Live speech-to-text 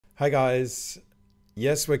Hi guys.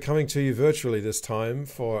 Yes, we're coming to you virtually this time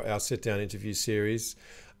for our sit-down interview series,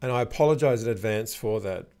 and I apologize in advance for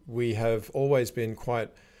that. We have always been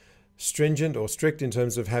quite stringent or strict in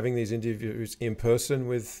terms of having these interviews in person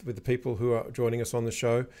with the people who are joining us on the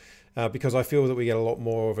show, because I feel that we get a lot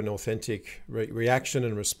more of an authentic reaction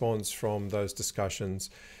and response from those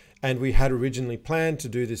discussions. And we had originally planned to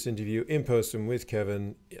do this interview in person with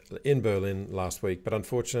Kevin in Berlin last week, but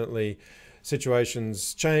unfortunately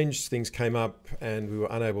situations changed, things came up, and we were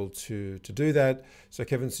unable to do that. So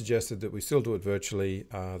Kevin suggested that we still do it virtually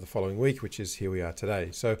the following week, which is here we are today.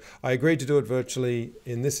 So I agreed to do it virtually.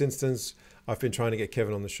 In this instance, I've been trying to get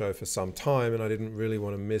Kevin on the show for some time, and I didn't really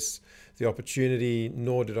want to miss the opportunity,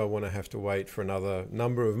 nor did I want to have to wait for another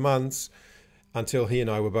number of months until he and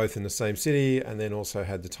I were both in the same city, and then also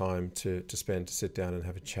had the time to spend to sit down and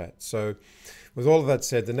have a chat. So with all of that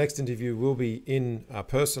said, the next interview will be in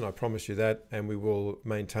person, I promise you that, and we will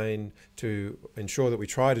maintain to ensure that we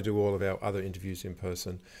try to do all of our other interviews in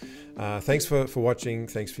person. Thanks for watching,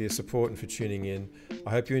 thanks for your support and for tuning in.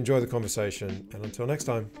 I hope you enjoy the conversation, and until next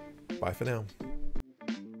time, bye for now.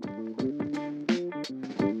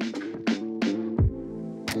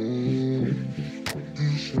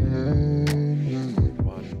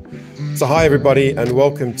 So hi everybody, and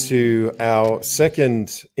welcome to our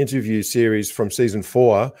second interview series from season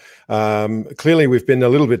 4. Clearly we've been a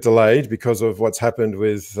little bit delayed because of what's happened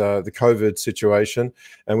with the COVID situation,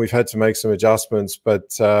 and we've had to make some adjustments,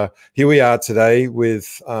 but here we are today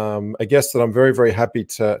with a guest that I'm very, very happy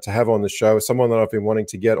to have on the show, someone that I've been wanting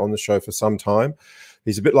to get on the show for some time.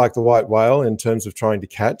 He's a bit like the white whale in terms of trying to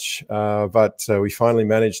catch, but we finally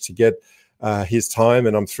managed to get his time,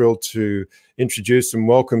 and I'm thrilled to introduce and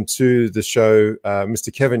welcome to the show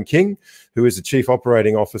Mr. Kevin King, who is the Chief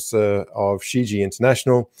Operating Officer of Shiji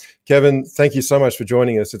International. Kevin, thank you so much for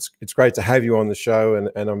joining us. It's great to have you on the show,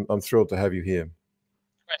 and I'm thrilled to have you here.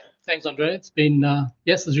 Great. Thanks, Andre. It's been,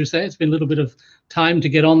 yes, as you say, it's been a little bit of time to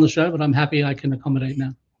get on the show, but I'm happy I can accommodate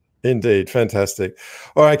now. Indeed. Fantastic.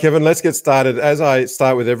 All right, Kevin, let's get started. As I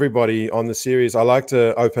start with everybody on the series, I like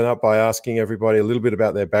to open up by asking everybody a little bit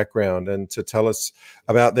about their background and to tell us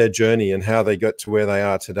about their journey and how they got to where they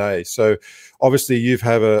are today. So obviously you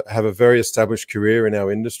have a very established career in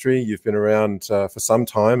our industry. You've been around for some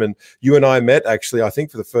time, and you and I met actually, I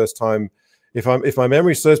think for the first time, if my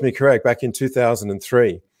memory serves me correct, back in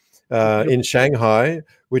 2003 in Shanghai,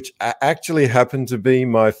 which actually happened to be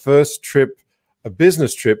my first trip, a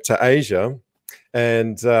business trip to Asia,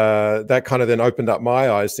 and that kind of then opened up my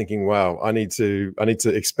eyes, thinking, "Wow, I need to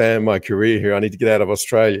expand my career here. I need to get out of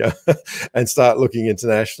Australia and start looking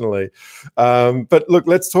internationally." But look,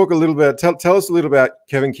 let's talk a little bit. Tell us a little about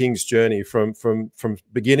Kevin King's journey from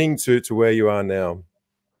beginning to where you are now.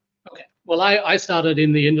 Okay. Well, I started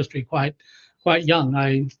in the industry quite young.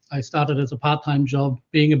 I started as a part-time job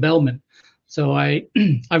being a bellman, so I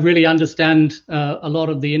really understand a lot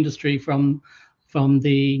of the industry from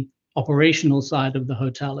the operational side of the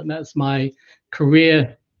hotel, and that's my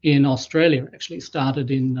career in Australia. Actually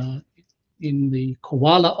started in the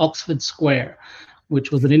Koala Oxford Square,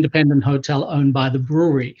 which was an independent hotel owned by the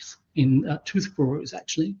breweries in Tooth Breweries,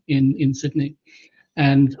 actually in Sydney.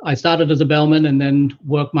 And I started as a bellman and then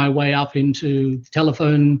worked my way up into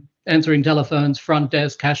answering telephones, front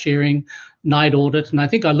desk, cashiering, night audit, and I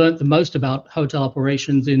think I learned the most about hotel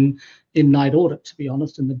operations in night audit, to be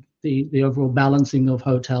honest, and the overall balancing of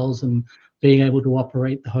hotels and being able to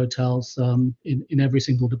operate the hotels in every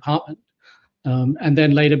single department. And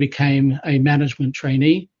then later became a management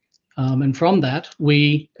trainee. And from that,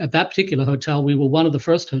 at that particular hotel, we were one of the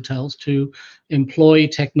first hotels to employ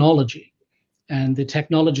technology. And the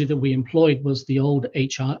technology that we employed was the old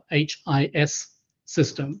HIS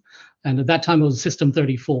system. And at that time, it was System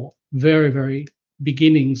 34, very, very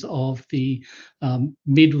beginnings of the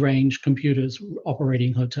mid-range computers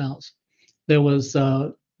operating hotels. There was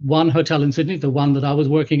one hotel in Sydney, the one that I was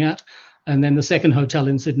working at, and then the second hotel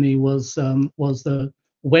in Sydney was the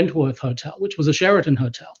Wentworth Hotel, which was a Sheraton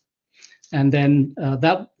hotel. And then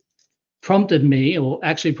that prompted me, or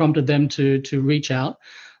actually prompted them to reach out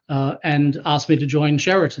and ask me to join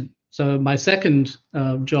Sheraton. So my second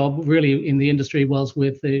job really in the industry was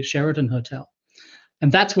with the Sheraton Hotel.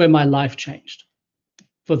 And that's where my life changed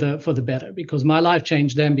for the better, because my life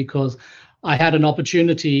changed then because I had an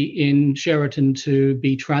opportunity in Sheraton to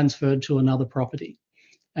be transferred to another property.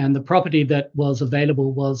 And the property that was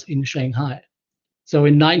available was in Shanghai. So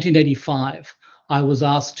in 1985, I was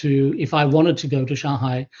asked if I wanted to go to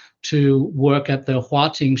Shanghai to work at the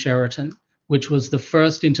Huating Sheraton, which was the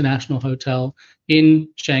first international hotel in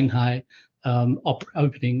Shanghai,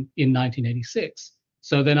 opening in 1986.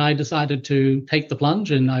 So then I decided to take the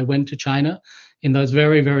plunge, and I went to China in those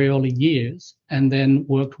very, very early years, and then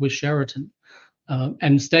worked with Sheraton,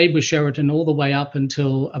 and stayed with Sheraton all the way up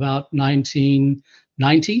until about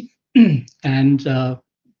 1990, and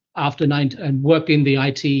after 90, and worked in the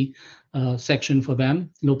IT section for them,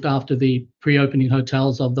 looked after the pre-opening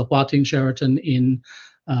hotels of the Huating Sheraton in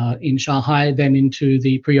Shanghai, then into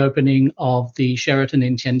the pre-opening of the Sheraton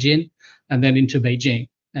in Tianjin, and then into Beijing,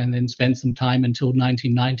 and then spent some time until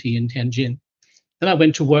 1990 in Tianjin. Then I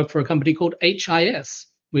went to work for a company called HIS,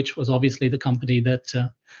 which was obviously the company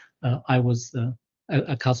that I was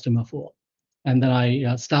a customer for. And then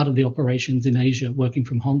I started the operations in Asia, working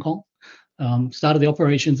from Hong Kong. Started the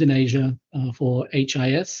operations in Asia for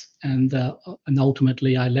HIS, and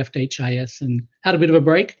ultimately I left HIS and had a bit of a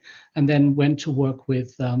break, and then went to work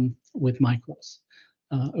with Micros.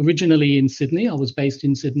 Originally in Sydney, I was based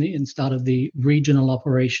in Sydney and started the regional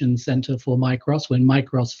operations center for Micros when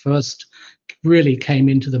Micros first really came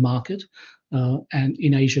into the market, and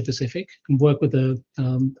in Asia Pacific, and worked with a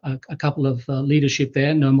couple of leadership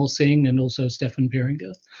there, Nirmal Singh and also Stefan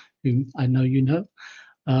Pieringer, who I know you know.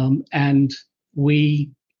 And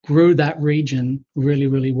we grew that region really,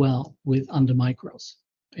 really well under Micros.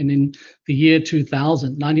 And in the year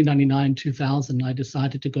 2000, 1999, 2000, I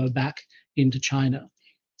decided to go back into China.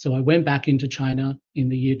 So I went back into China in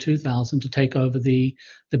the year 2000 to take over the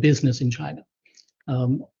business in China.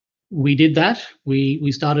 We did that.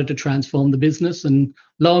 We started to transform the business, and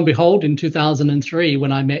lo and behold, in 2003,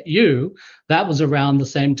 when I met you, that was around the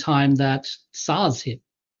same time that SARS hit,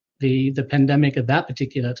 the pandemic at that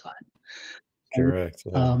particular time. Correct.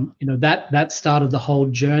 Yeah. That started the whole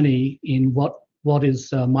journey in what is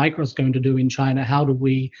Micros going to do in China? How do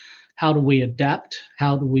we adapt?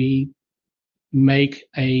 How do we make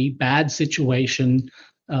a bad situation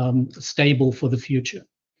stable for the future?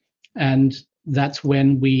 And that's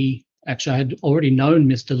when I had already known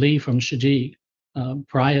Mr. Lee from Shiji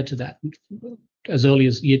prior to that, as early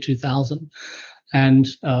as year 2000. And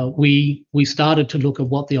we started to look at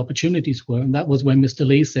what the opportunities were. And that was when Mr.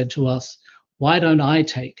 Lee said to us, why don't I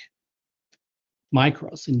take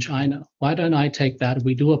Micros in China? Why don't I take that?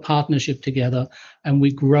 We do a partnership together and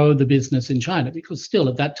we grow the business in China, because still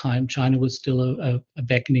at that time, China was still a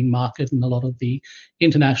beckoning market, and a lot of the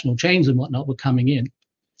international chains and whatnot were coming in.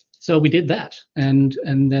 So we did that. And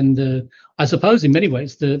then I suppose in many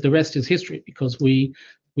ways, the rest is history, because we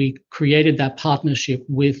created that partnership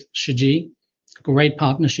with Shiji, great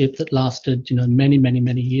partnership that lasted, many, many,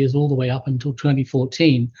 many years, all the way up until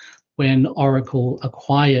 2014, when Oracle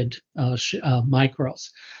acquired Micros.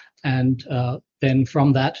 And then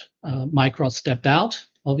from that, Micros stepped out,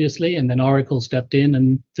 obviously, and then Oracle stepped in,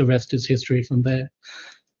 and the rest is history from there.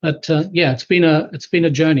 But it's been a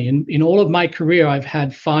journey. In all of my career, I've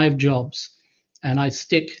had 5 jobs, and I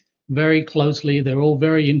stick very closely. They're all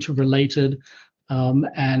very interrelated,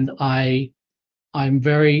 and I'm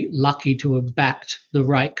very lucky to have backed the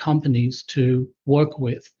right companies to work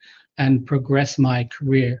with and progress my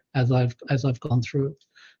career as I've gone through.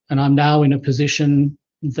 And I'm now in a position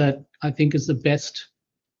that I think is the best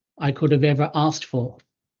I could have ever asked for.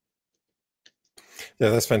 Yeah,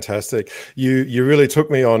 that's fantastic. You really took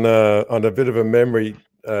me on a bit of a memory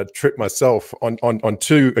trip myself on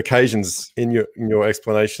 2 occasions in your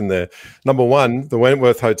explanation there. Number one, the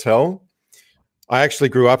Wentworth Hotel. I actually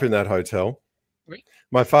grew up in that hotel. Great.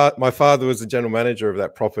 My father was the general manager of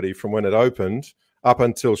that property from when it opened up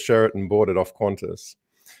until Sheraton bought it off Qantas.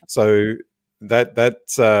 So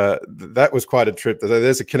that was quite a trip.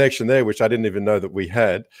 There's a connection there which I didn't even know that we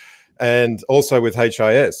had. And also with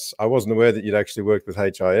HIS. I wasn't aware that you'd actually worked with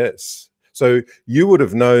HIS. So you would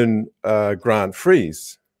have known Grant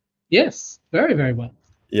Fries. Yes, very, very well.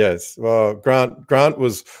 Yes. Well, Grant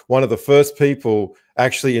was one of the first people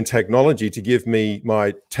actually in technology to give me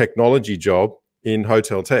my technology job in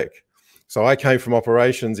hotel tech. So I came from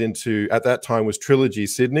operations into, at that time was Trilogy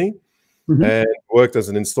Sydney, and worked as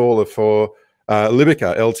an installer for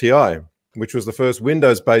Libica LTI, which was the first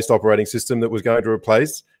Windows-based operating system that was going to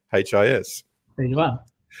replace HIS. There you are.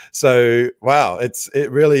 So, wow,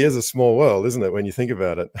 it really is a small world, isn't it, when you think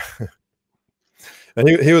about it? And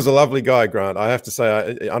he was a lovely guy, Grant. I have to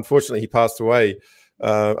say, unfortunately, he passed away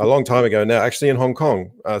a long time ago now, actually in Hong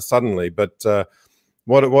Kong, suddenly. But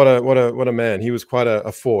what a man. He was quite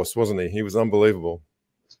a force, wasn't he? He was unbelievable.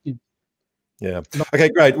 Yeah. Okay,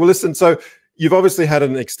 great. Well, listen, so you've obviously had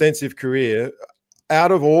an extensive career.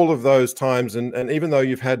 Out of all of those times, and even though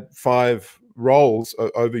you've had 5 roles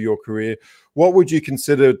over your career, what would you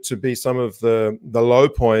consider to be some of the low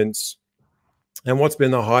points And what's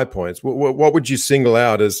been the high points? What would you single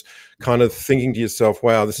out as kind of thinking to yourself,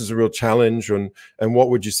 wow, this is a real challenge? And what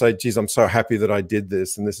would you say, geez, I'm so happy that I did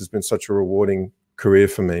this, and this has been such a rewarding career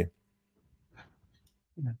for me?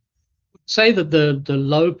 Say that the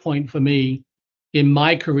low point for me in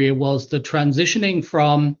my career was the transitioning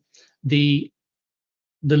from the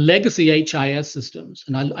legacy HIS systems,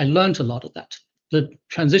 and I learned a lot of that. The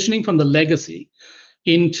transitioning from the legacy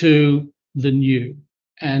into the new,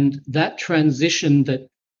 and that transition that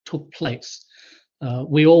took place.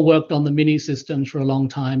 We all worked on the mini systems for a long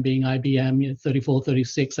time, being IBM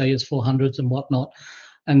 3436, AS400s and whatnot.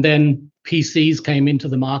 And then PCs came into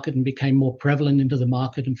the market and became more prevalent into the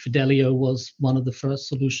market, and Fidelio was one of the first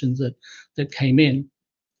solutions that came in.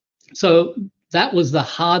 So that was the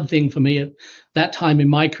hard thing for me at that time in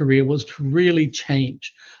my career, was to really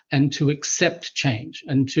change and to accept change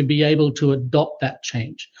and to be able to adopt that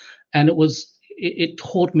change. And it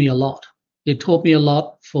taught me a lot. It taught me a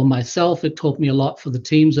lot for myself. It taught me a lot for the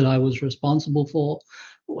teams that I was responsible for,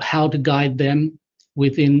 how to guide them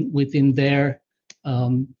within their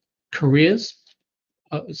careers,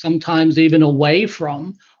 sometimes even away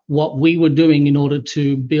from what we were doing in order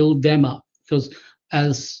to build them up. Because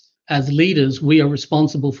as leaders, we are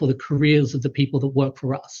responsible for the careers of the people that work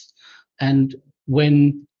for us. And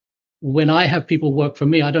when I have people work for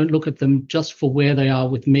me, I don't look at them just for where they are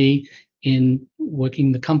with me in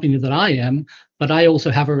working the company that I am, but I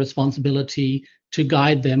also have a responsibility to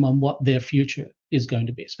guide them on what their future is going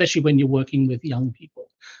to be, especially when you're working with young people.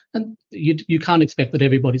 And you can't expect that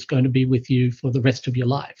everybody's going to be with you for the rest of your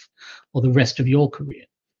life or the rest of your career,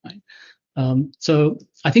 right? So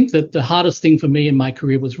I think that the hardest thing for me in my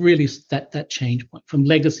career was really that change point from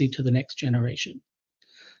legacy to the next generation.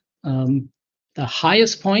 The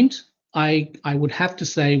highest point I would have to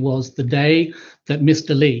say was the day that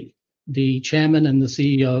Mr. Lee, the chairman and the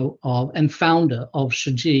CEO and founder of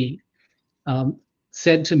Shiji,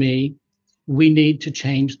 said to me, "We need to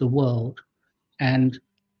change the world." And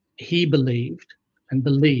he believed and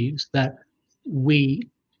believes that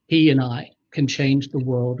he and I, can change the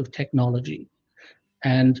world of technology.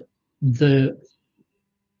 And the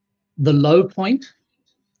low point,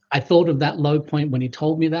 I thought of that low point when he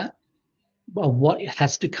told me that, of what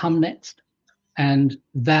has to come next. And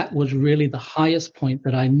that was really the highest point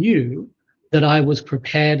that I knew that I was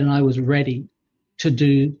prepared and I was ready to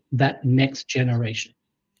do that next generation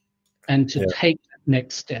and to take that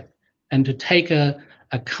next step and to take a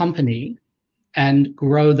company and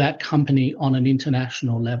grow that company on an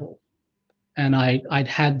international level. And I'd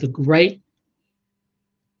had the great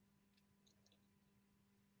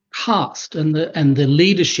past and the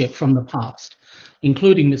leadership from the past,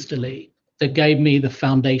 including Mr. Lee, that gave me the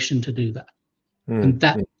foundation to do that. And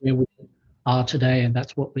that's where we are today, and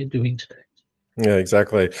that's what we're doing today. Yeah,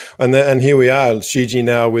 exactly. And here we are, Shiji,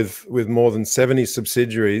 now with more than 70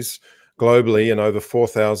 subsidiaries globally and over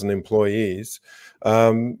 4,000 employees.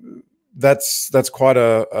 That's quite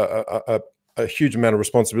a huge amount of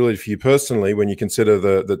responsibility for you personally when you consider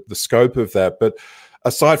the scope of that. But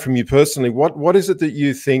aside from you personally, what is it that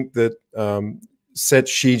you think that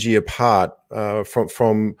sets Shiji apart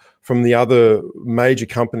from the other major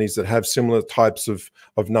companies that have similar types of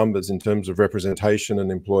numbers in terms of representation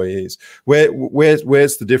and employees?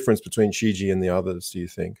 Where's the difference between Shiji and the others, do you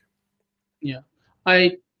think? Yeah,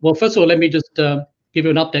 well, first of all, let me just give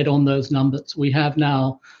you an update on those numbers. We have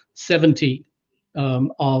now 70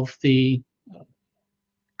 of the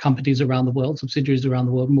companies around the world, subsidiaries around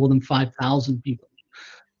the world, more than 5,000 people.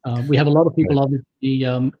 We have a lot of people, obviously,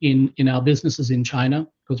 in our businesses in China,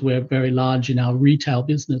 because we're very large in our retail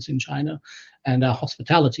business in China, and our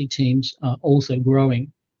hospitality teams are also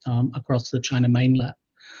growing across the China mainland.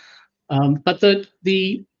 But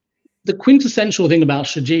the quintessential thing about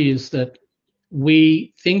Shiji is that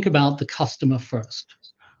we think about the customer first.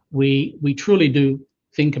 We truly do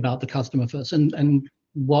think about the customer first, and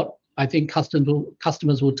what I think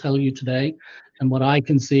customers will tell you today, and what I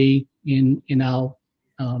can see in our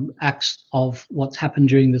acts of what's happened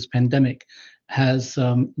during this pandemic has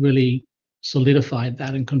really solidified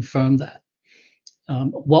that and confirmed that.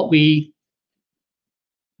 What we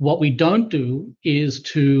don't do is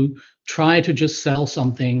to try to just sell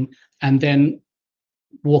something and then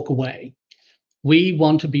walk away. We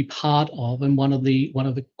want to be part of, and one of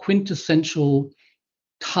the quintessential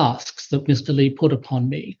tasks that Mr. Lee put upon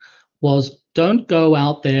me was, don't go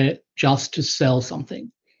out there just to sell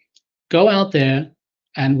something. Go out there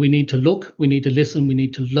and we need to look, we need to listen, we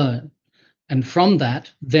need to learn. And from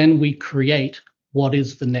that, then we create what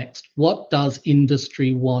is the next. What does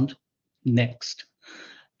industry want next?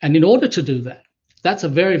 And in order to do that, that's a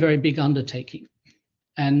very, very big undertaking.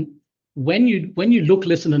 And when you look,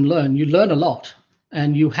 listen, and learn, you learn a lot,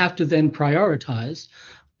 and you have to then prioritize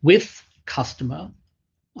with customer,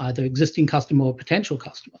 either existing customer or potential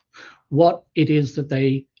customer, what it is that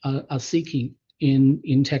they are seeking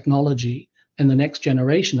in technology and the next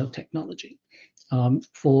generation of technology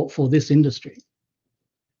for this industry.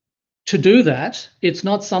 To do that, it's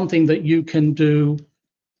not something that you can do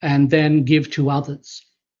and then give to others.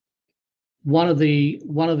 One of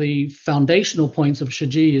the foundational points of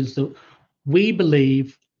Shiji is that we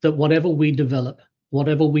believe that whatever we develop,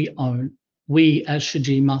 whatever we own, we as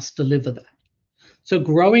Shiji must deliver that. So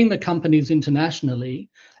growing the companies internationally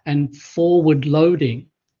and forward loading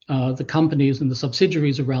the companies and the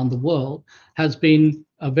subsidiaries around the world has been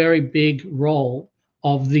a very big role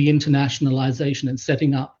of the internationalization and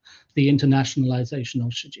setting up the internationalization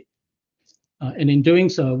of Shiji. And in doing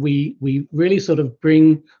so, we really sort of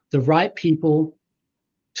bring the right people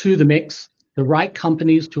to the mix, the right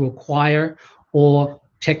companies to acquire or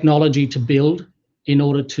technology to build in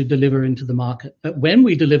order to deliver into the market. But when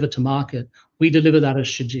we deliver to market, we deliver that as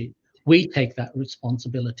Shiji. We take that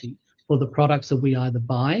responsibility for the products that we either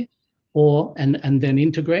buy or and then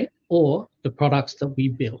integrate, or the products that we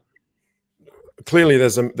build. Clearly,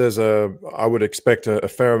 there's a I would expect a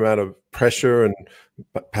fair amount of pressure and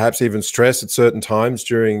perhaps even stress at certain times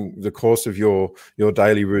during the course of your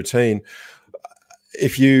daily routine.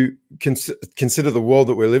 If you consider the world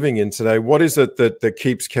that we're living in today, what is it that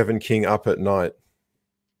keeps Kevin King up at night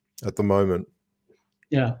at the moment?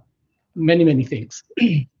 Yeah, many things,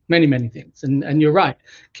 many things. And you're right,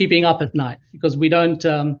 keeping up at night, because we don't,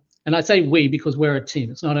 and I say we because we're a team.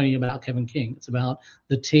 It's not only about Kevin King, it's about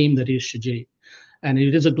the team that is Shiji. And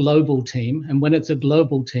it is a global team. And when it's a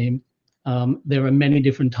global team, there are many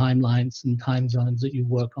different timelines and time zones that you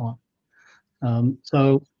work on.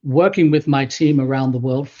 So working with my team around the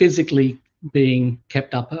world, physically being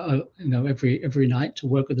kept up, every night to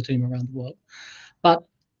work with the team around the world. But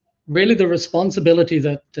really the responsibility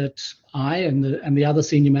that I and the other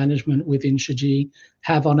senior management within Shiji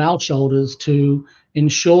have on our shoulders to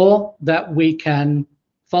ensure that we can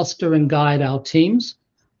foster and guide our teams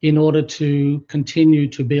in order to continue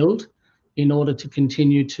to build, in order to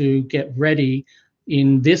continue to get ready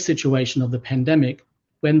in this situation of the pandemic,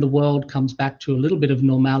 when the world comes back to a little bit of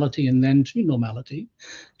normality and then to normality,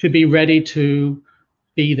 to be ready to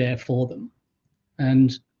be there for them.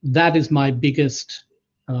 And that is my biggest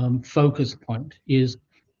focus point, is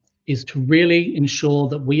to really ensure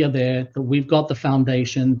that we are there, that we've got the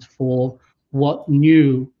foundations for what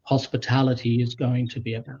new hospitality is going to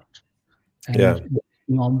be about. And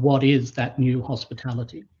on what is that new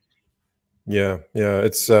hospitality. Yeah,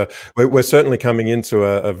 it's we're certainly coming into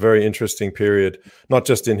a very interesting period, not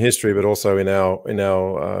just in history, but also in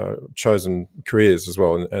our chosen careers as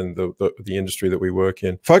well, and the industry that we work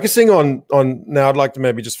in. Focusing on now, I'd like to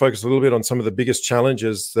maybe just focus a little bit on some of the biggest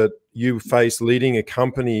challenges that you face leading a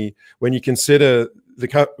company when you consider the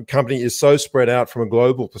company is so spread out from a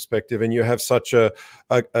global perspective, and you have such a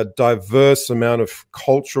diverse amount of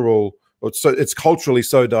cultural, so it's culturally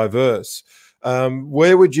so diverse.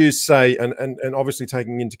 Where would you say, and obviously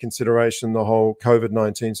taking into consideration the whole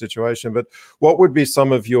COVID-19 situation, but what would be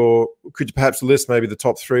some of could you perhaps list maybe the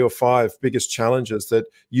top 3 or 5 biggest challenges that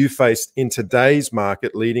you faced in today's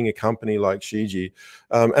market leading a company like Shiji?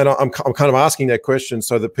 And I'm kind of asking that question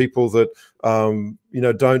so that people that,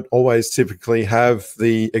 don't always typically have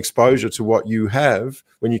the exposure to what you have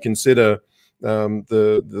when you consider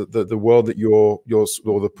the world that you're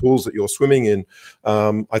or the pools that you're swimming in.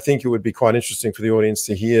 I think it would be quite interesting for the audience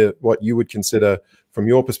to hear what you would consider from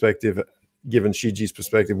your perspective, given Shiji's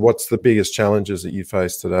perspective. What's the biggest challenges that you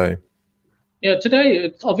face today? Yeah, today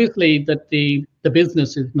it's obviously that the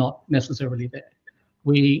business is not necessarily there.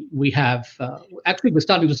 We have actually, we're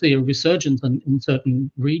starting to see a resurgence in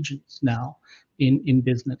certain regions now in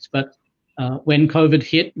business. But when COVID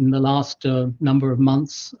hit in the last number of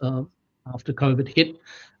months after COVID hit,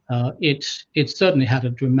 it certainly had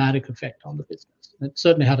a dramatic effect on the business. It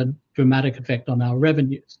certainly had a dramatic effect on our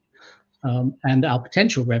revenues and our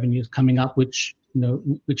potential revenues coming up, which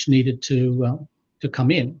needed to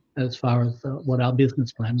come in as far as what our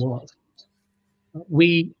business plan was.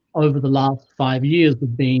 We, over the last 5 years,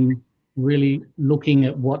 have been really looking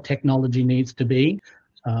at what technology needs to be.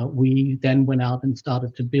 We then went out and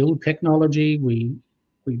started to build technology. We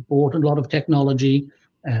bought a lot of technology.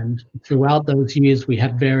 And throughout those years, we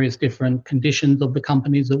had various different conditions of the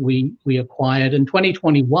companies that we acquired. In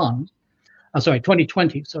 2020, it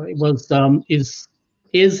was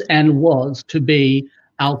is and was to be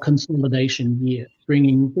our consolidation year,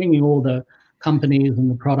 bringing all the companies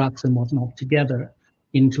and the products and whatnot together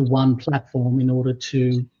into one platform in order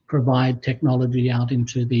to provide technology out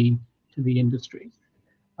into the industry.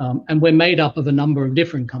 And we're made up of a number of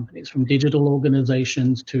different companies, from digital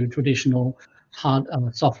organizations to traditional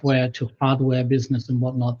software to hardware business and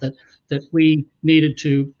whatnot, that we needed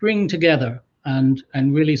to bring together and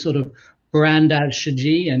really sort of brand as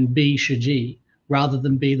Shiji and be Shiji, rather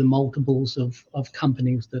than be the multiples of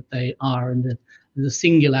companies that they are, and the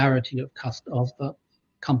singularity of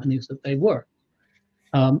companies that they were.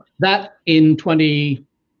 That in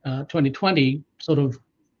 2020 sort of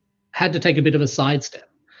had to take a bit of a sidestep.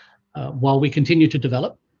 While we continue to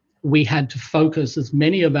develop, we had to focus as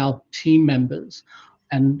many of our team members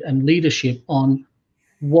and leadership on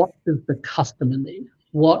what does the customer need?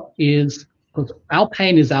 Because our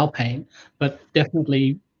pain is our pain, but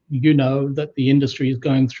definitely you know that the industry is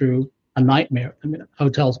going through a nightmare. I mean,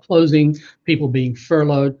 hotels closing, people being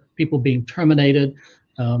furloughed, people being terminated,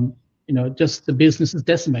 just the business is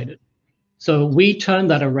decimated. So we turned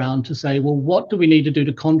that around to say, well, what do we need to do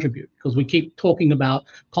to contribute? Because we keep talking about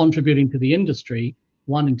contributing to the industry,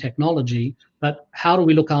 one in technology, but how do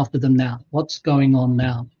we look after them now? What's going on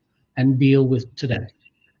now and deal with today?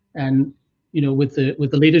 And with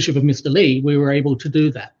the leadership of Mr. Lee, we were able to do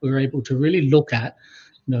that. We were able to really look at,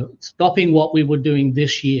 stopping what we were doing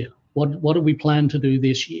this year. What do we plan to do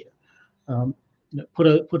this year?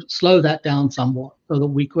 Slow that down somewhat so that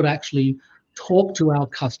we could actually talk to our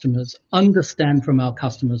customers, understand from our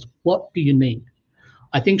customers, what do you need?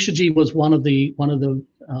 I think Shiji was one of the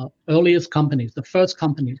earliest companies, the first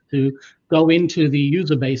companies to go into the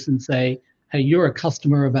user base and say, hey, you're a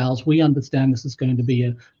customer of ours. We understand this is going to be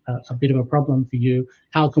a bit of a problem for you.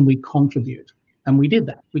 How can we contribute? And we did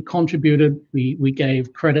that. We contributed. We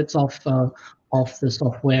gave credits off the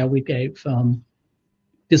software. We gave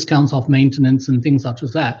discounts off maintenance and things such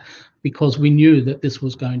as that, because we knew that this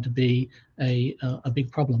was going to be a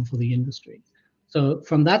big problem for the industry. So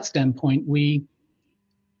from that standpoint, we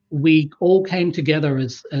all came together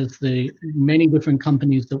as the many different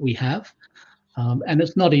companies that we have. And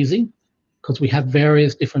it's not easy, because we have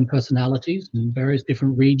various different personalities and various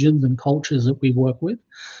different regions and cultures that we work with,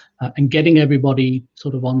 and getting everybody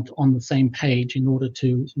sort of on the same page in order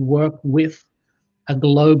to work with a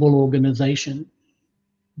global organization,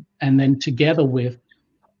 and then together with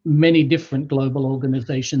many different global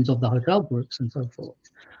organizations of the hotel groups and so forth.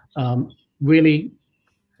 Really,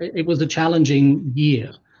 it was a challenging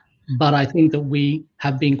year, but I think that we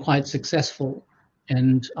have been quite successful,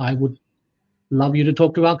 and I would love you to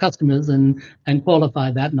talk to our customers and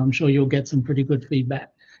qualify that, and I'm sure you'll get some pretty good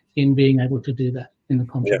feedback in being able to do that in the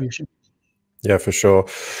contribution. Yeah, for sure.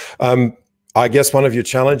 I guess one of your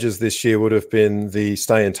challenges this year would have been the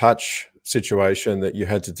StayNTouch situation that you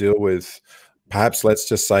had to deal with, perhaps let's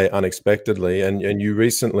just say unexpectedly, and you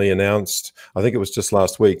recently announced, I think it was just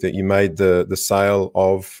last week, that you made the sale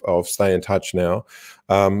of StayNTouch now.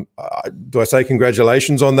 Do I say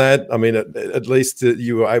congratulations on that? I mean, at least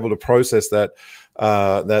you were able to process that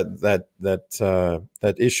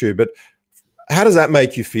issue. But how does that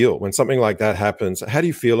make you feel when something like that happens? How do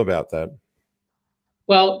you feel about that?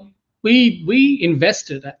 Well, we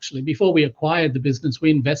invested, actually, before we acquired the business. We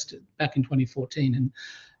invested back in 2014,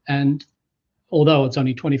 and although it's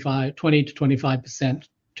only 20 to 25%,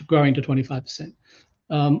 to growing to 25%,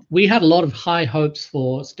 we had a lot of high hopes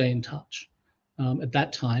for StayNTouch at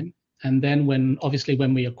that time. And then when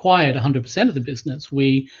we acquired 100% of the business,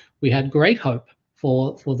 we had great hope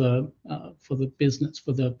for the business,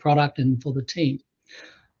 for the product, and for the team.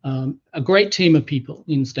 A great team of people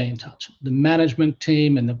in StayNTouch, the management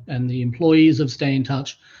team and the employees of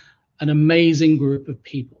StayNTouch, an amazing group of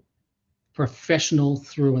people, professional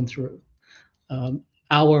through and through.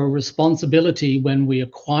 Our responsibility when we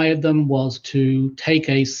acquired them was to take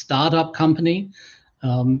a startup company.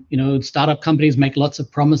 Startup companies make lots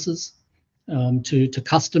of promises to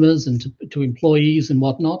customers and to employees and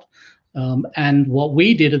whatnot. And what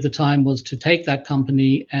we did at the time was to take that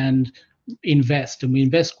company and invest, and we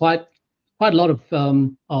invest quite a lot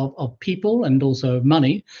of people and also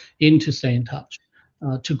money into StayNTouch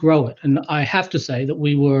to grow it. And I have to say that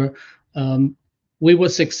we were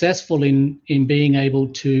successful in being able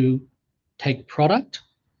to take product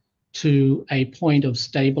to a point of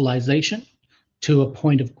stabilization, to a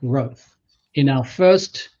point of growth. In our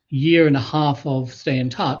first year and a half of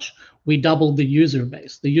StayNTouch, we doubled the user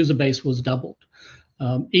base. The user base was doubled.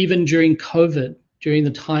 Even during COVID, during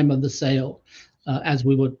the time of the sale, as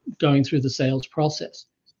we were going through the sales process,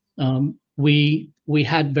 we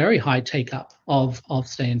had very high take-up of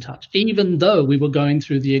StayNTouch, even though we were going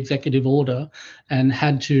through the executive order and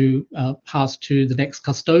had to pass to the next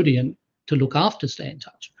custodian to look after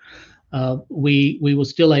StayNTouch. We were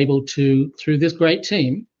still able to, through this great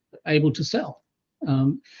team, able to sell.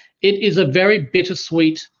 It is a very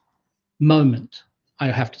bittersweet moment, I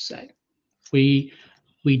have to say. We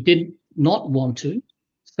did not want to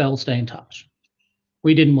sell StayNTouch.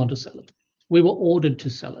 We didn't want to sell it. We were ordered to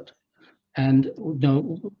sell it. And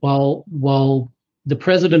while the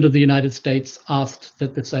President of the United States asked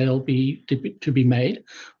that the sale to be made,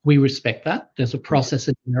 we respect that. There's a process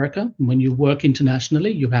in America. When you work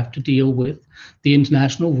internationally, you have to deal with the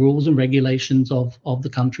international rules and regulations of the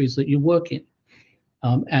countries that you work in.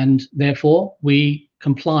 And therefore, we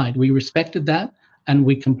complied. We respected that, and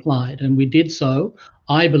we complied. And we did so,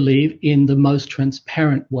 I believe, in the most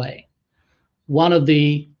transparent way. One of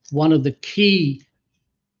the key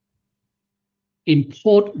and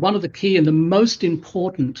the most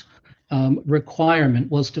important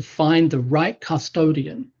requirement was to find the right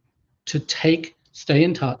custodian to take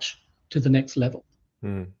StayNTouch to the next level.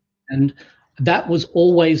 And that was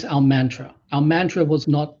always our mantra. Our mantra was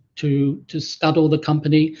not to scuttle the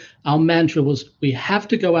company. Our mantra was, we have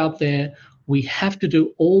to go out there. We have to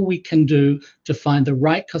do all we can do to find the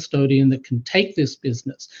right custodian that can take this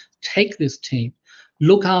business, take this team,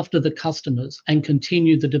 look after the customers, and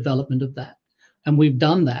continue the development of that. And we've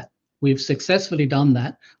done that. We've successfully done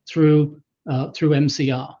that through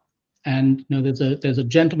MCR. And there's a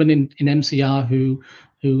gentleman in MCR who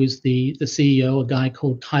is the CEO, a guy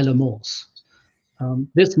called Tyler Morse.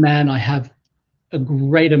 This man I have a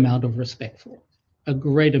great amount of respect for, a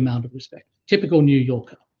great amount of respect. Typical New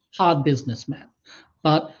Yorker, hard businessman,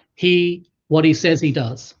 but what he says he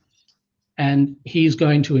does, and he's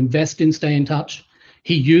going to invest in StayNTouch.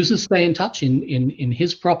 He uses StayNTouch in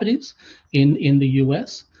his properties in the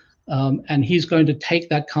US, and he's going to take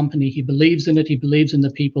that company. He believes in it. He believes in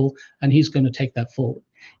the people, and he's going to take that forward.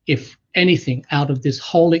 If anything out of this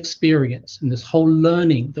whole experience and this whole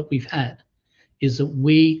learning that we've had is that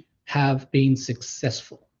we have been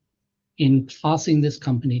successful in passing this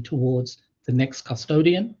company towards the next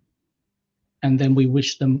custodian, and then we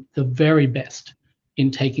wish them the very best in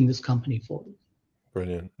taking this company forward.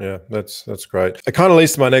 Brilliant. Yeah, that's great. It kind of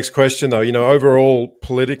leads to my next question, though. Overall,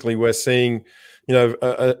 politically, we're seeing,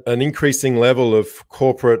 an increasing level of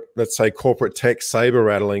corporate tech saber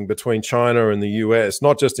rattling between China and the US,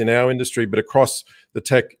 not just in our industry, but across the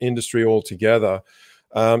tech industry altogether.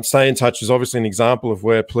 StayNTouch is obviously an example of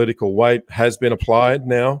where political weight has been applied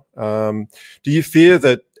now. Do you fear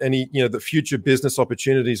that the future business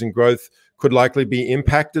opportunities and growth could likely be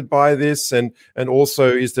impacted by this? And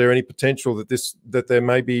also, is there any potential that there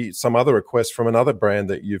may be some other request from another brand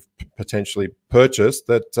that you've potentially purchased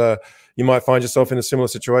that you might find yourself in a similar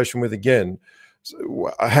situation with again? So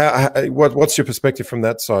what's your perspective from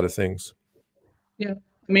that side of things? Yeah,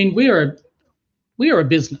 I mean, we are a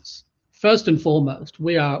business. First and foremost,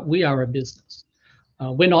 we are a business.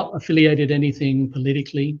 We're not affiliated anything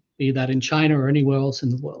politically, be that in China or anywhere else in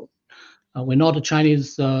the world. We're not a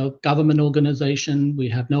Chinese government organization. We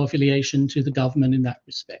have no affiliation to the government in that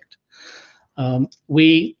respect.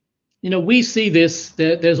 We see this.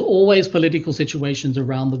 There's always political situations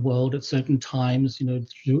around the world at certain times.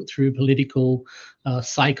 Through political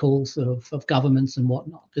cycles of governments and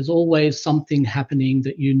whatnot. There's always something happening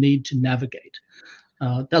that you need to navigate.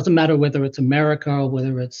 Doesn't matter whether it's America or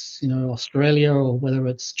whether it's Australia or whether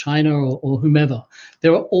it's China or whomever.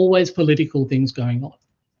 There are always political things going on.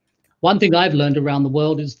 One thing I've learned around the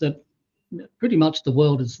world is that pretty much the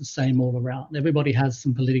world is the same all around. Everybody has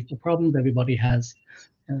some political problems. Everybody has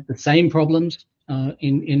the same problems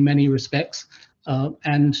in many respects.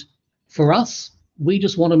 And for us, we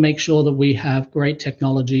just want to make sure that we have great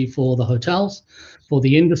technology for the hotels, for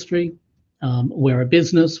the industry. We're a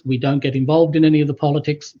business. We don't get involved in any of the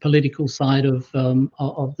political side of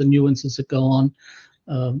the nuances that go on.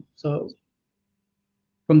 So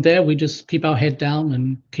from there, we just keep our head down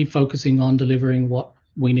and keep focusing on delivering what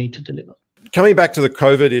we need to deliver. Coming back to the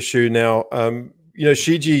COVID issue now,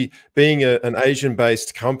 Shiji, being an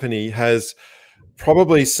Asian-based company, has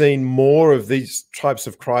probably seen more of these types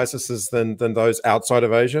of crises than those outside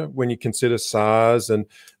of Asia, when you consider SARS and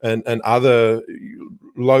other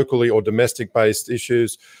locally or domestic-based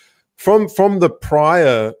issues. From the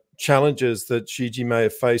prior challenges that Shiji may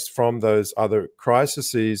have faced from those other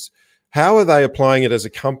crises, how are they applying it as a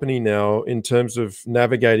company now in terms of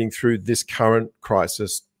navigating through this current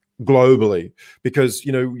crisis globally? Because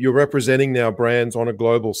you're representing now brands on a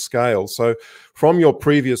global scale. So from your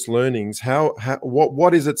previous learnings,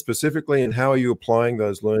 what is it specifically, and how are you applying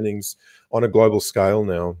those learnings on a global scale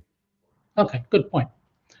now? Okay, good point.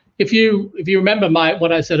 If you remember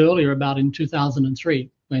what I said earlier about in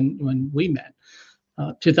 2003 when we met,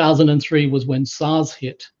 2003 was when SARS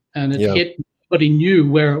hit, and it hit. Nobody knew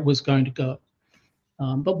where it was going to go.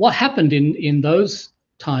 But what happened in those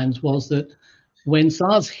times was that when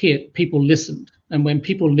SARS hit, people listened. And when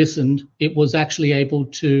people listened, it was actually able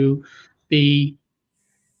to be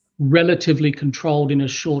relatively controlled in a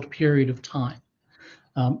short period of time,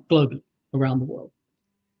 globally, around the world.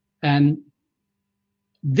 And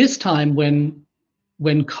this time when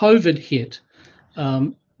COVID hit,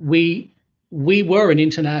 we were an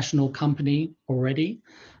international company already.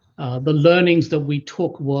 The learnings that we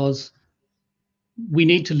took was we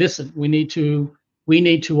need to listen. We need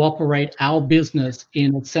to operate our business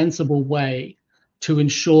in a sensible way to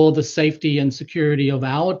ensure the safety and security of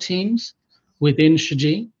our teams within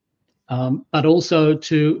Shiji, but also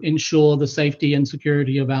to ensure the safety and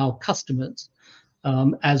security of our customers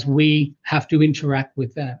as we have to interact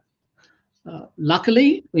with them.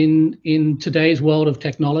 Luckily, in today's world of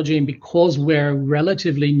technology, and because we're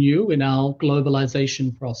relatively new in our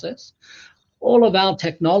globalization process, all of our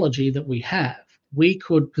technology that we have, we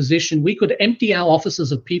could empty our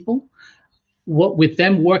offices of people, with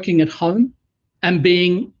them working at home and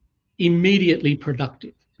being immediately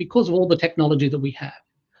productive because of all the technology that we have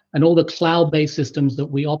and all the cloud-based systems that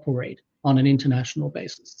we operate on an international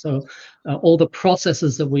basis. So all the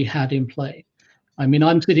processes that we had in play. I mean,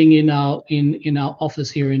 I'm sitting in our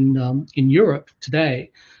office here in Europe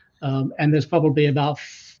today, and there's probably about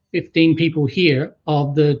 15 people here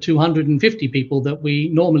of the 250 people that we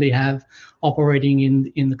normally have operating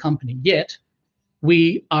in the company. Yet,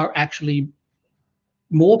 we are actually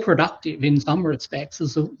more productive in some respects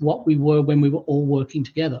as of what we were when we were all working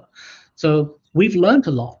together. So we've learned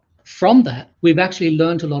a lot from that. We've actually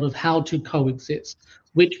learned a lot of how to coexist,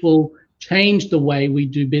 which will change the way we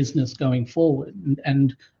do business going forward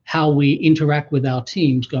and how we interact with our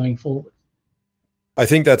teams going forward. I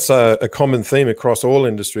think that's a common theme across all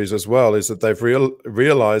industries as well, is that they've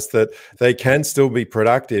realized that they can still be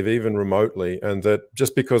productive even remotely, and that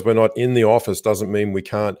just because we're not in the office doesn't mean we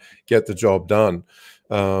can't get the job done.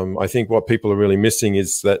 I think what people are really missing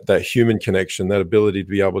is that human connection, that ability to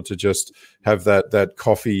be able to just have that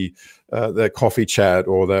coffee chat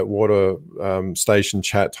or that water station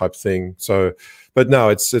chat type thing. So, but no,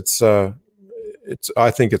 it's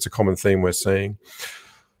I think it's a common theme we're seeing.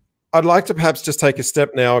 I'd like to perhaps just take a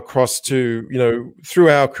step now across to, through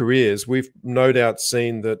our careers, we've no doubt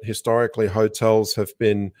seen that historically hotels have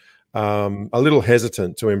been a little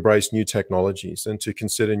hesitant to embrace new technologies and to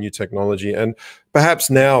consider new technology. And perhaps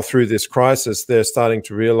now through this crisis, they're starting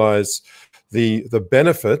to realize the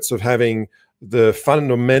benefits of having the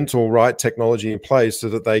fundamental right technology in place so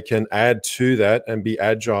that they can add to that and be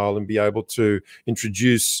agile and be able to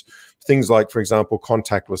introduce things like, for example,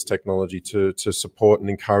 contactless technology to support and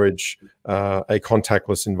encourage a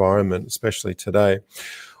contactless environment, especially today.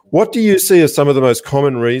 What do you see as some of the most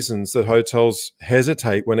common reasons that hotels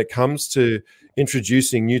hesitate when it comes to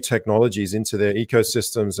introducing new technologies into their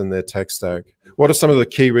ecosystems and their tech stack? What are some of the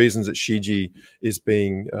key reasons that Shiji is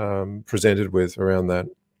being presented with around that?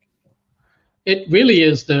 It really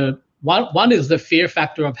is one is the fear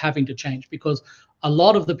factor of having to change, because a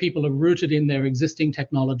lot of the people are rooted in their existing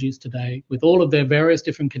technologies today with all of their various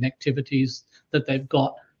different connectivities that they've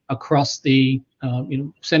got across the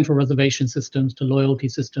central reservation systems to loyalty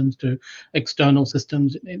systems to external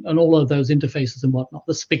systems and all of those interfaces and whatnot,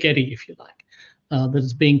 the spaghetti, if you like, that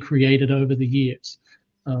is being created over the years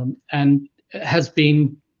and has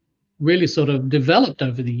been really sort of developed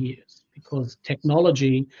over the years because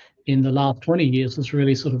technology in the last 20 years has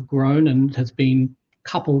really sort of grown and has been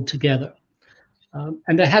coupled together.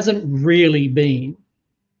 And there hasn't really been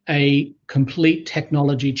a complete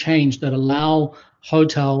technology change that allow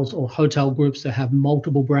hotels or hotel groups to have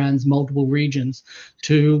multiple brands, multiple regions,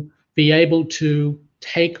 to be able to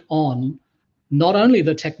take on not only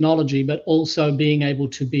the technology, but also being able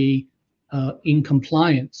to be in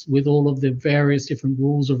compliance with all of the various different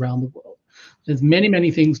rules around the world. There's many,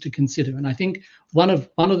 many things to consider. And I think one of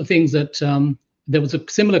the things that there was a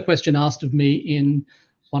similar question asked of me in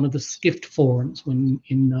one of the Skift forums when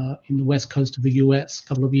in the west coast of the US a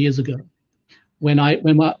couple of years ago. When I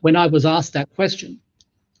was asked that question,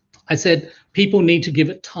 I said, people need to give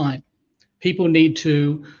it time. People need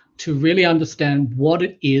to really understand what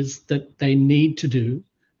it is that they need to do,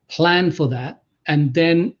 plan for that, and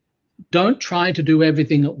then don't try to do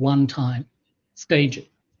everything at one time. Stage it.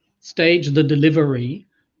 Stage the delivery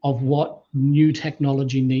of what new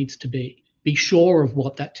technology needs to be. Be sure of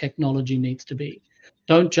what that technology needs to be.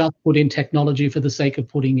 Don't just put in technology for the sake of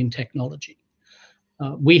putting in technology.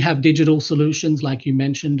 We have digital solutions, like you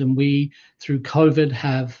mentioned, and we, through COVID,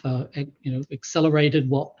 have accelerated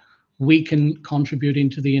what we can contribute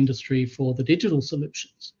into the industry for the digital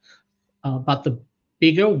solutions. But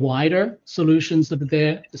bigger, wider solutions that are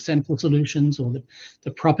there, the central solutions or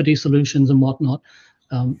the property solutions and whatnot,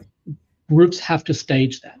 groups have to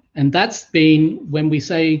stage that. And that's been, when we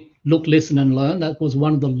say look, listen, and learn, that was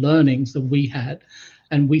one of the learnings that we had.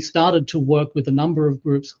 And we started to work with a number of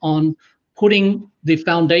groups on putting the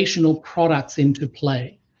foundational products into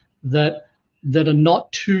play that are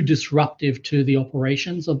not too disruptive to the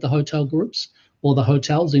operations of the hotel groups or the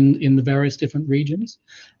hotels in the various different regions,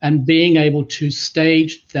 and being able to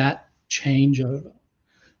stage that changeover.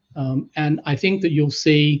 And I think that you'll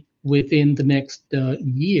see within the next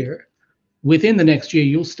year,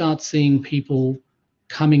 you'll start seeing people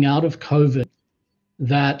coming out of COVID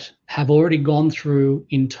that have already gone through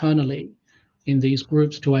internally in these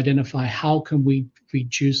groups to identify how can we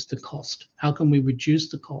reduce the cost? How can we reduce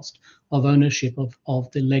the cost of ownership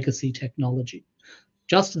of the legacy technology?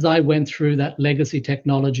 Just as I went through that legacy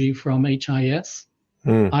technology from HIS,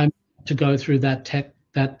 I'm to go through that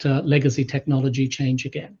legacy technology change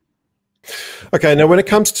again. Okay, now when it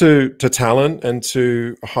comes to talent and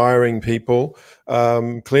to hiring people,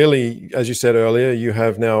 clearly, as you said earlier, you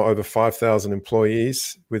have now over 5,000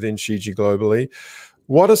 employees within Shiji globally.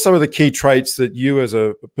 What are some of the key traits that you,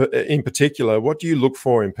 in particular, what do you look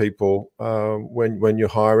for in people when you're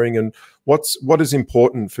hiring, and what is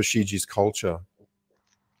important for Shiji's culture?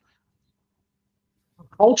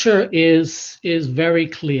 Culture is very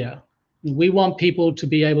clear. We want people to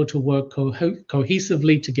be able to work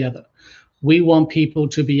cohesively together. We want people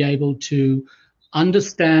to be able to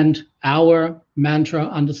understand our mantra,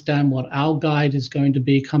 understand what our guide is going to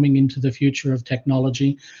be coming into the future of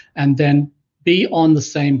technology, and then be on the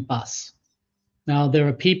same bus. Now, there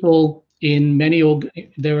are people in many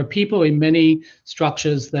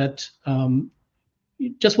structures that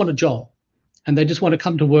just want a job, and they just want to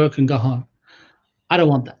come to work and go home. I don't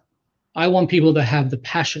want that. I want people that have the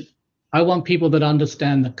passion. I want people that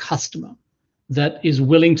understand the customer, that is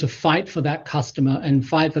willing to fight for that customer and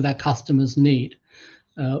fight for that customer's need.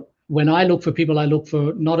 When I look for people, I look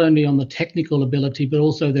for not only on the technical ability, but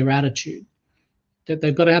also their attitude. That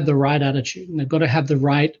they've got to have the right attitude, and they've got to have the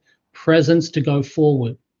right presence to go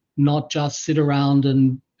forward, not just sit around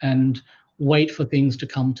and wait for things to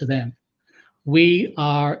come to them. We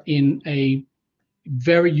are in a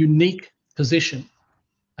very unique position.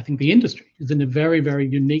 I think the industry is in a very, very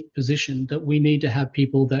unique position that we need to have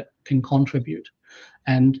people that can contribute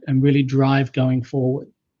and really drive going forward.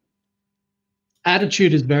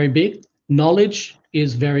 Attitude is very big. Knowledge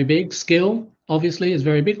is very big. Skill, obviously, is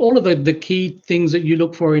very big. All of the key things that you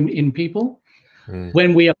look for in people.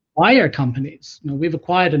 When we acquire companies, we've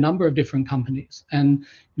acquired a number of different companies. And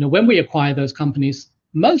when we acquire those companies,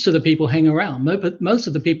 most of the people hang around. Most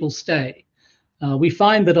of the people stay. We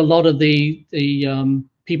find that a lot of the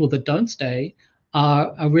people that don't stay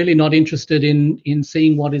are really not interested in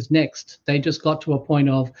seeing what is next. They just got to a point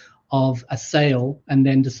of a sale and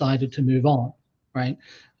then decided to move on, right?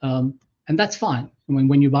 And that's fine. I mean,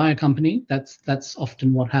 when you buy a company, that's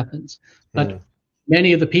often what happens. But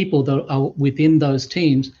many of the people that are within those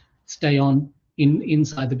teams stay on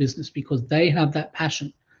inside the business because they have that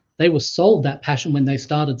passion. They were sold that passion when they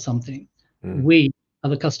started something. We are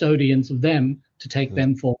the custodians of them to take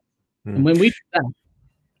them forward. And when we do that,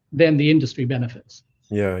 then the industry benefits.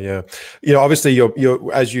 Yeah. Obviously,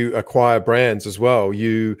 you're as you acquire brands as well,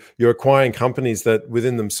 you're acquiring companies that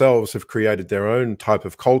within themselves have created their own type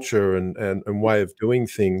of culture and way of doing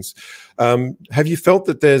things. Have you felt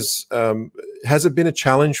that has it been a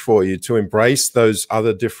challenge for you to embrace those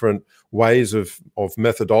other different ways of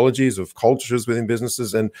methodologies, of cultures within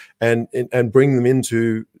businesses and bring them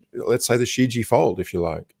into, let's say, the Shiji fold, if you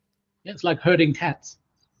like? Yeah, it's like herding cats.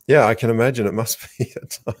 Yeah, I can imagine it must be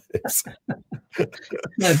at times.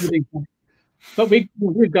 But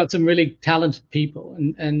we've got some really talented people,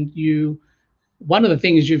 and one of the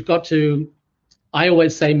things you've got to, I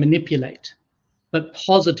always say, manipulate, but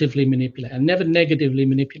positively manipulate, and never negatively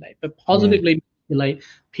manipulate, but positively manipulate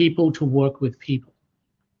people to work with people.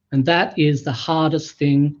 And that is the hardest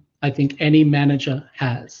thing I think any manager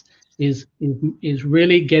has, is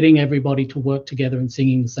really getting everybody to work together and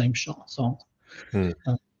singing the same song.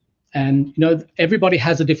 And everybody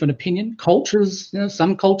has a different opinion. Cultures,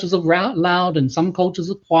 some cultures are loud and some cultures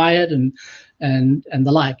are quiet and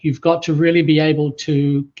the like. You've got to really be able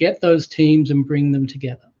to get those teams and bring them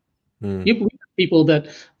together. People that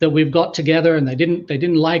we've got together and they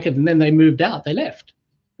didn't like it, and then they moved out, they left,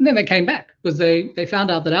 and then they came back because they found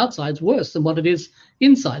out that outside's worse than what it is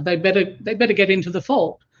inside. They better get into the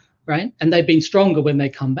fold, right? And they've been stronger when they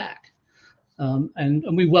come back, and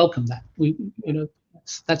we welcome that.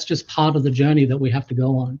 That's just part of the journey that we have to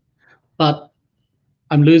go on. But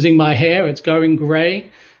I'm losing my hair. It's going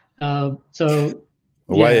gray. So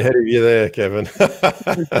way ahead of you there, Kevin.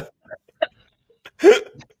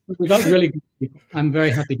 we got really good people. I'm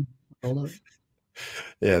very happy with all of it.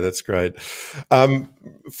 Yeah, that's great.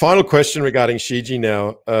 Final question regarding Shiji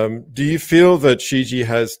now. Do you feel that Shiji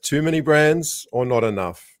has too many brands or not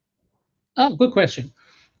enough? Oh, good question.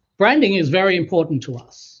 Branding is very important to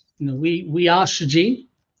us. You know, we are Shiji.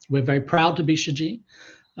 We're very proud to be Shiji.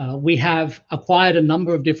 We have acquired a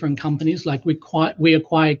number of different companies. Like we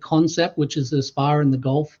acquired Concept, which is the spa and the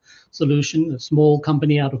golf solution, a small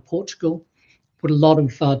company out of Portugal. Put a lot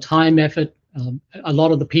of time, effort, a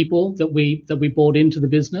lot of the people that we brought into the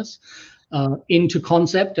business, into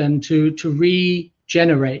Concept, and to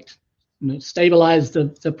regenerate, stabilize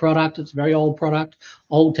the product. It's a very old product,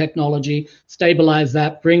 old technology. Stabilize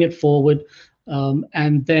that, bring it forward,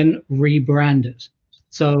 and then rebrand it.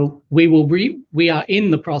 So we are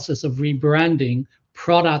in the process of rebranding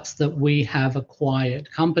products that we have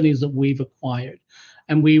acquired, companies that we've acquired,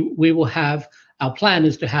 and we will have. Our plan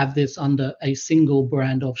is to have this under a single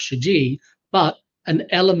brand of Shiji, but an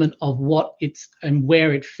element of what it's and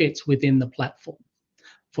where it fits within the platform.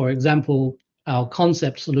 For example, our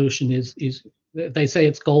Concept solution is they say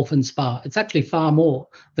it's golf and spa. It's actually far more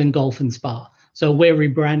than golf and spa. So we're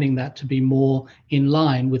rebranding that to be more in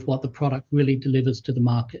line with what the product really delivers to the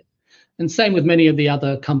market. And same with many of the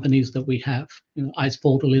other companies that we have. You know, Ice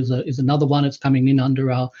Portal is another one. It's coming in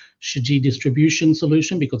under our Shiji distribution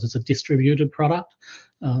solution because it's a distributed product,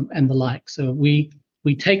 and the like. So we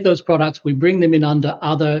take those products, we bring them in under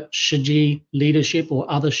other Shiji leadership or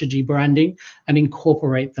other Shiji branding, and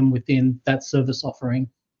incorporate them within that service offering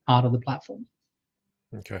part of the platform.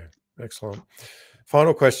 Okay, excellent.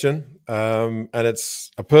 Final question, and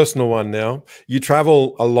it's a personal one now. You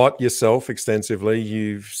travel a lot yourself extensively.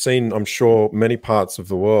 You've seen, I'm sure, many parts of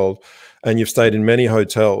the world, and you've stayed in many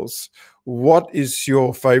hotels. What is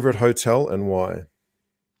your favorite hotel and why?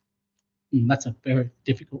 That's a very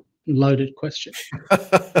difficult, loaded question.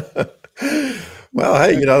 Well,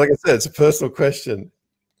 hey, you know, like I said, it's a personal question.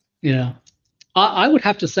 Yeah. I would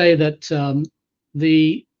have to say that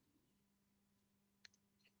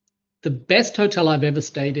the best hotel I've ever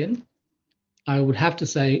stayed in, I would have to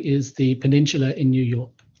say, is the Peninsula in New York.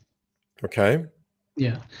 Okay.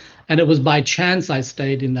 Yeah. And it was by chance I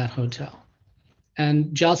stayed in that hotel.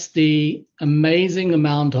 And just the amazing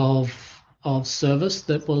amount of service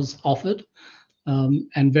that was offered,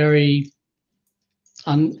 and very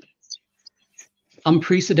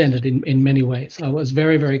unprecedented in many ways. I was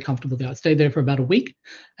very, very comfortable there. I stayed there for about a week,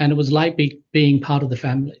 and it was like being part of the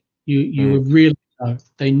family. You were really,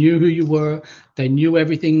 they knew who you were, they knew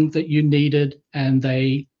everything that you needed, and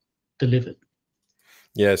they delivered.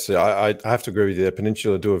 Yes, I have to agree with you. The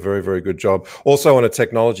Peninsula do a very, very good job. Also, on a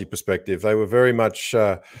technology perspective, they were very much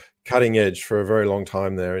cutting edge for a very long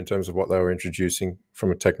time there in terms of what they were introducing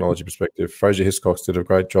from a technology perspective. Fraser Hiscox did a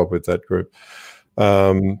great job with that group.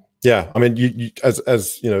 Yeah, I mean,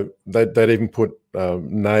 as you know, they'd even put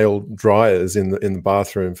nail dryers in the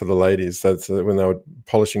bathroom for the ladies. So that when they were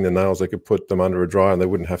polishing their nails, they could put them under a dryer and they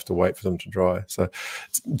wouldn't have to wait for them to dry. So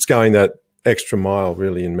it's going that extra mile,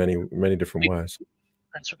 really, in many different ways.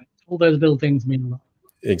 That's right. All those little things mean a lot.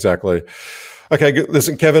 Exactly. Okay, good.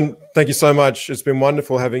 Listen, Kevin, thank you so much. It's been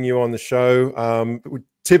wonderful having you on the show.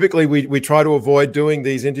 Typically, we try to avoid doing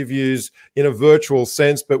these interviews in a virtual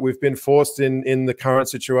sense, but we've been forced in the current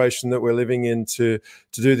situation that we're living in to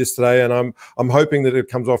do this today. And I'm hoping that it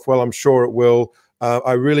comes off well. I'm sure it will.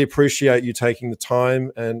 I really appreciate you taking the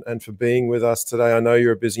time and for being with us today. I know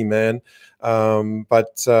you're a busy man,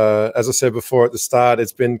 but as I said before at the start,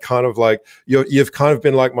 it's been kind of like you've kind of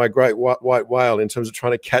been like my great white whale in terms of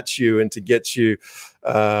trying to catch you and to get you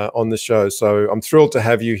on the show. So I'm thrilled to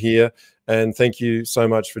have you here. And thank you so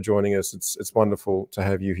much for joining us. It's wonderful to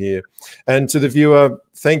have you here. And to the viewer,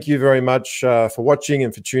 thank you very much for watching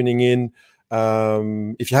and for tuning in.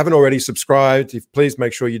 If you haven't already subscribed, please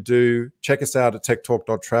make sure you do. Check us out at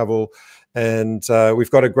techtalk.travel. And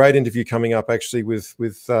we've got a great interview coming up actually with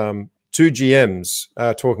two GMs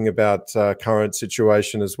talking about current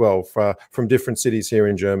situation as well from different cities here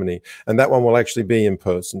in Germany. And that one will actually be in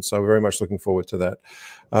person. So we're very much looking forward to that.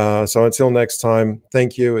 So until next time,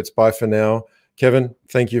 thank you. It's bye for now. Kevin,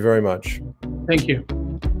 thank you very much. Thank you.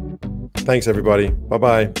 Thanks, everybody.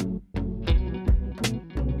 Bye-bye.